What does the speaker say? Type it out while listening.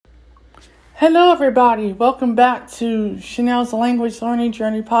Hello, everybody. Welcome back to Chanel's Language Learning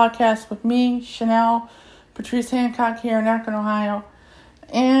Journey podcast with me, Chanel Patrice Hancock, here in Akron, Ohio.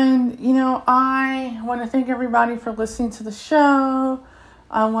 And, I want to thank everybody for listening to the show.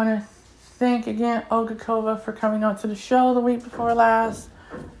 I want to thank again Olga Kova for coming on to the show the week before last.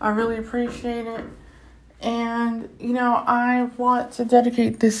 I really appreciate it. And, I want to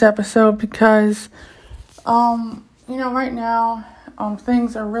dedicate this episode because, right now,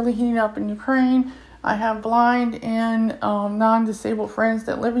 things are really heating up in Ukraine. I have blind and non-disabled friends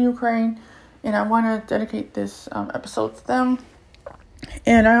that live in Ukraine, and I want to dedicate this episode to them.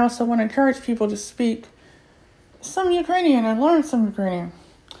 And I also want to encourage people to speak some Ukrainian and learn some Ukrainian.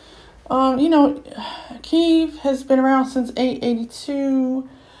 Kyiv has been around since 882,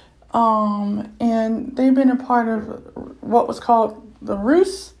 and they've been a part of what was called the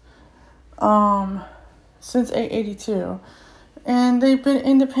Rus since 882. And they've been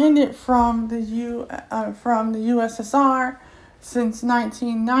independent from the USSR since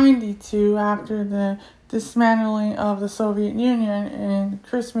 1992 after the dismantling of the Soviet Union in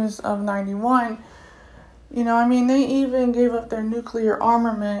Christmas of 91. They even gave up their nuclear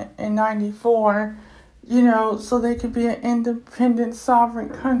armament in 94, so they could be an independent, sovereign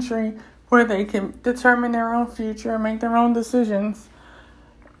country where they can determine their own future and make their own decisions.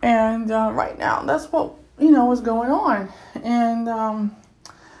 And right now, that's what what's going on. And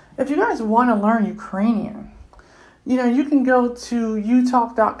if you guys want to learn Ukrainian, you can go to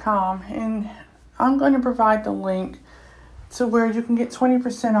utalk.com, and I'm going to provide the link to where you can get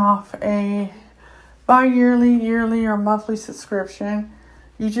 20% off a bi-yearly, yearly, or monthly subscription.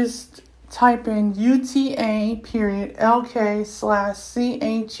 You just type in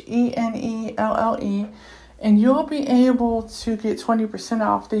UTA.LK/CHENELLE, and you'll be able to get 20%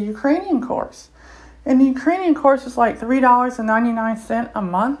 off the Ukrainian course. And the Ukrainian course is like $3.99 a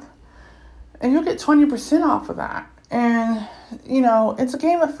month. And you'll get 20% off of that. And, it's a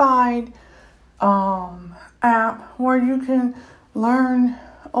gamified app where you can learn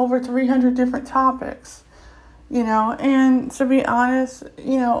over 300 different topics. And to be honest,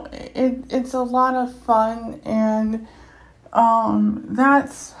 it's a lot of fun. And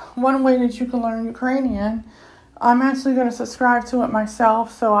that's one way that you can learn Ukrainian. I'm actually going to subscribe to it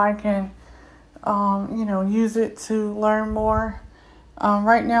myself so I can use it to learn more.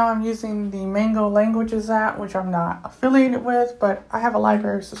 Right now I'm using the Mango Languages app, which I'm not affiliated with, but I have a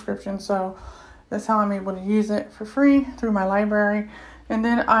library subscription, so that's how I'm able to use it for free through my library. And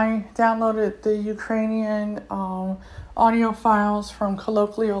then I downloaded the Ukrainian audio files from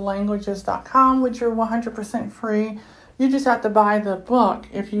colloquiallanguages.com, which are 100% free. You just have to buy the book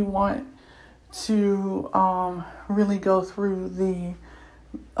if you want to really go through the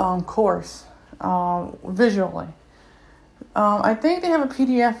course visually. I think they have a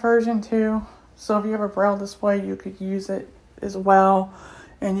PDF version too, so if you have a Braille display, you could use it as well,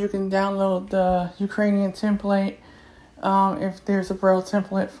 and you can download the Ukrainian template if there's a Braille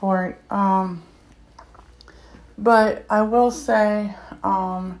template for it. But I will say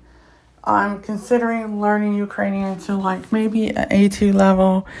I'm considering learning Ukrainian to like maybe an A2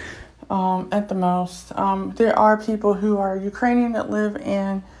 level at the most. There are people who are Ukrainian that live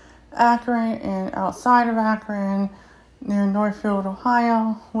in Akron and outside of Akron, near Northfield,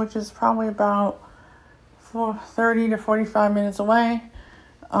 Ohio, which is probably about 30 to 45 minutes away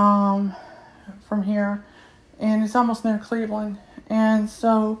from here, and it's almost near Cleveland. And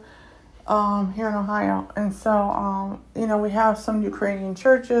so here in Ohio, and so we have some Ukrainian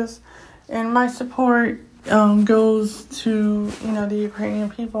churches, and my support goes to the Ukrainian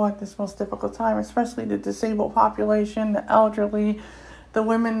people at this most difficult time, especially the disabled population, the elderly, the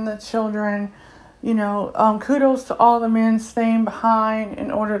women, the children. Kudos to all the men staying behind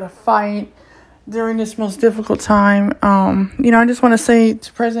in order to fight during this most difficult time. I just want to say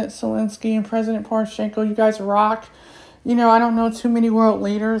to President Zelensky and President Poroshenko, you guys rock. I don't know too many world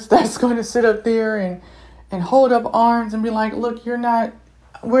leaders that's going to sit up there and hold up arms and be like, look, we're not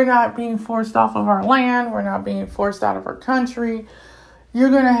being forced off of our land. We're not being forced out of our country. You're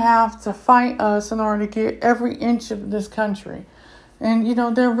going to have to fight us in order to get every inch of this country. And,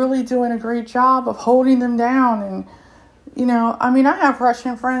 they're really doing a great job of holding them down. And, I have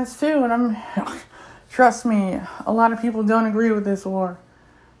Russian friends too. And trust me, a lot of people don't agree with this war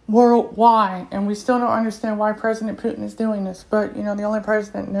worldwide. And we still don't understand why President Putin is doing this. But, the only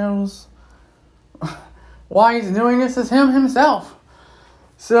president knows why he's doing this is himself.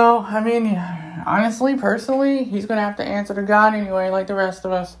 So, honestly, personally, he's going to have to answer to God anyway, like the rest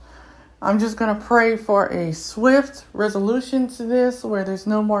of us. I'm just going to pray for a swift resolution to this where there's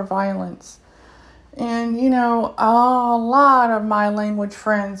no more violence. And, a lot of my language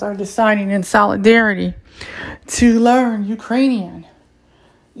friends are deciding in solidarity to learn Ukrainian,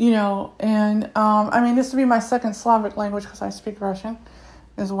 and this would be my second Slavic language because I speak Russian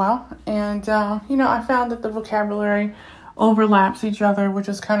as well. And, I found that the vocabulary overlaps each other, which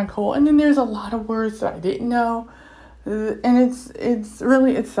is kind of cool. And then there's a lot of words that I didn't know, and it's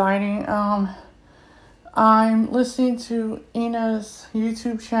really exciting. I'm listening to Ina's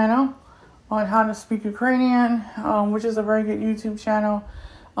YouTube channel on how to speak Ukrainian, which is a very good YouTube channel.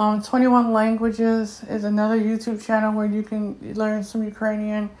 21 Languages is another YouTube channel where you can learn some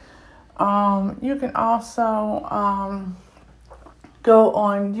Ukrainian. You can also go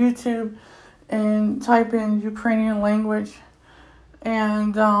on YouTube and type in Ukrainian language.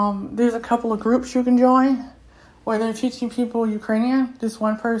 And there's a couple of groups you can join where they're teaching people Ukrainian. This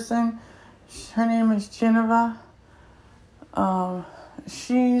one person, her name is Geneva.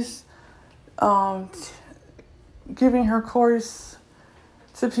 She's giving her course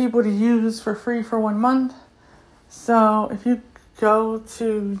to people to use for free for 1 month. So if you go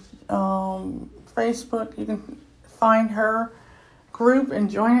to Facebook, you can find her group and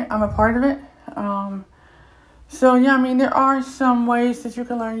join it. I'm a part of it. There are some ways that you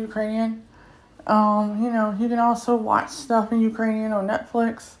can learn Ukrainian. You can also watch stuff in Ukrainian on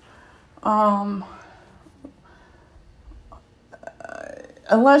Netflix.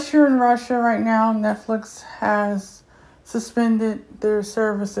 Unless you're in Russia right now, Netflix has suspended their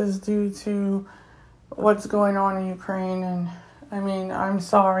services due to what's going on in Ukraine. And I'm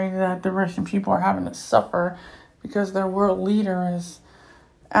sorry that the Russian people are having to suffer because their world leader is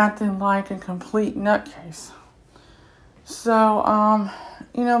acting like a complete nutcase. So,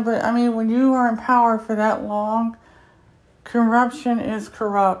 when you are in power for that long, corruption is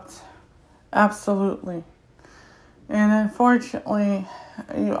corrupt. Absolutely. And unfortunately,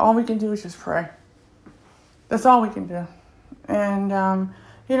 all we can do is just pray. That's all we can do. And,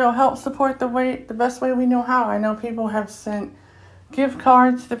 help support the best way we know how. I know people have sent gift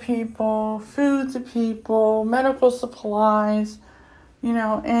cards to people, food to people, medical supplies,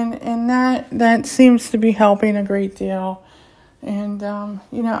 and that seems to be helping a great deal. And,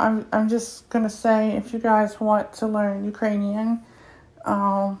 I'm just going to say, if you guys want to learn Ukrainian,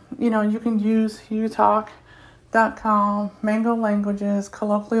 you can use utalk.com, Mango Languages,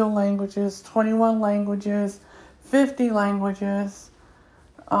 Colloquial Languages, 21 Languages, 50 Languages,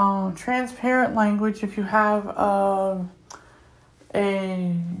 Transparent Language if you have a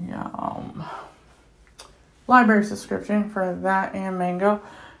library subscription for that and Mango.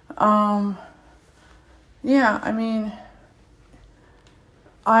 And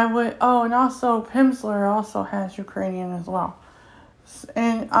also Pimsleur also has Ukrainian as well.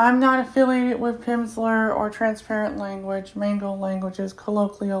 And I'm not affiliated with Pimsleur or Transparent Language, Mango Languages,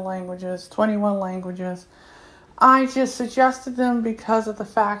 Colloquial Languages, 21 Languages. I just suggested them because of the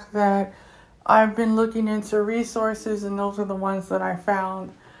fact that I've been looking into resources, and those are the ones that I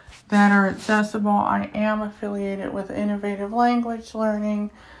found that are accessible. I am affiliated with Innovative Language Learning,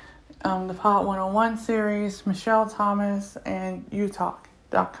 the Pod 101 series, Michelle Thomas, and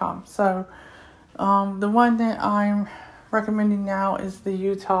utalk.com. So the one that I'm recommending now is the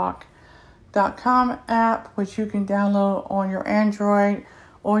utalk.com app, which you can download on your Android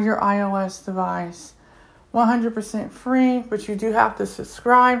or your iOS device. 100% free, but you do have to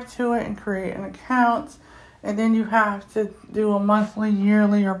subscribe to it and create an account. And then you have to do a monthly,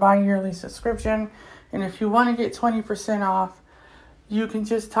 yearly, or bi-yearly subscription. And if you want to get 20% off, you can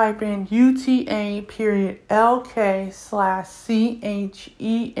just type in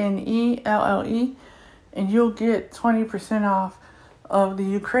UTA.LK/CHENELLE, and you'll get 20% off of the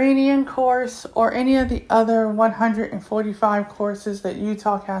Ukrainian course or any of the other 145 courses that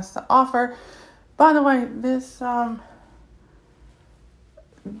UTalk has to offer. By the way, this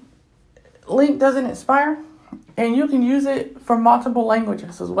link doesn't expire, and you can use it for multiple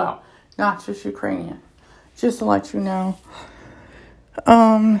languages as well, not just Ukrainian, just to let you know.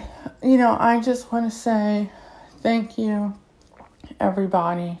 I just want to say thank you,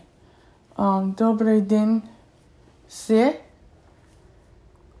 everybody. Добрый день все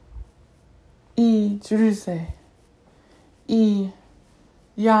и друзья. И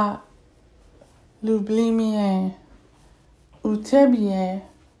я любимая у тебя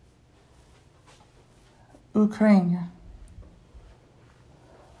Ukraine.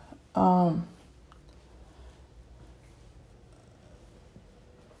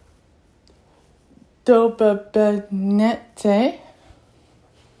 Dobabnete.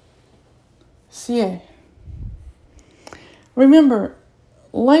 Sie. Remember,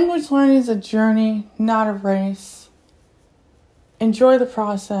 language learning is a journey, not a race. Enjoy the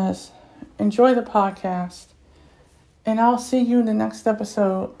process enjoy the podcast. And I'll see you in the next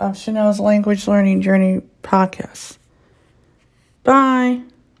episode of Chanel's Language Learning Journey podcast. Bye.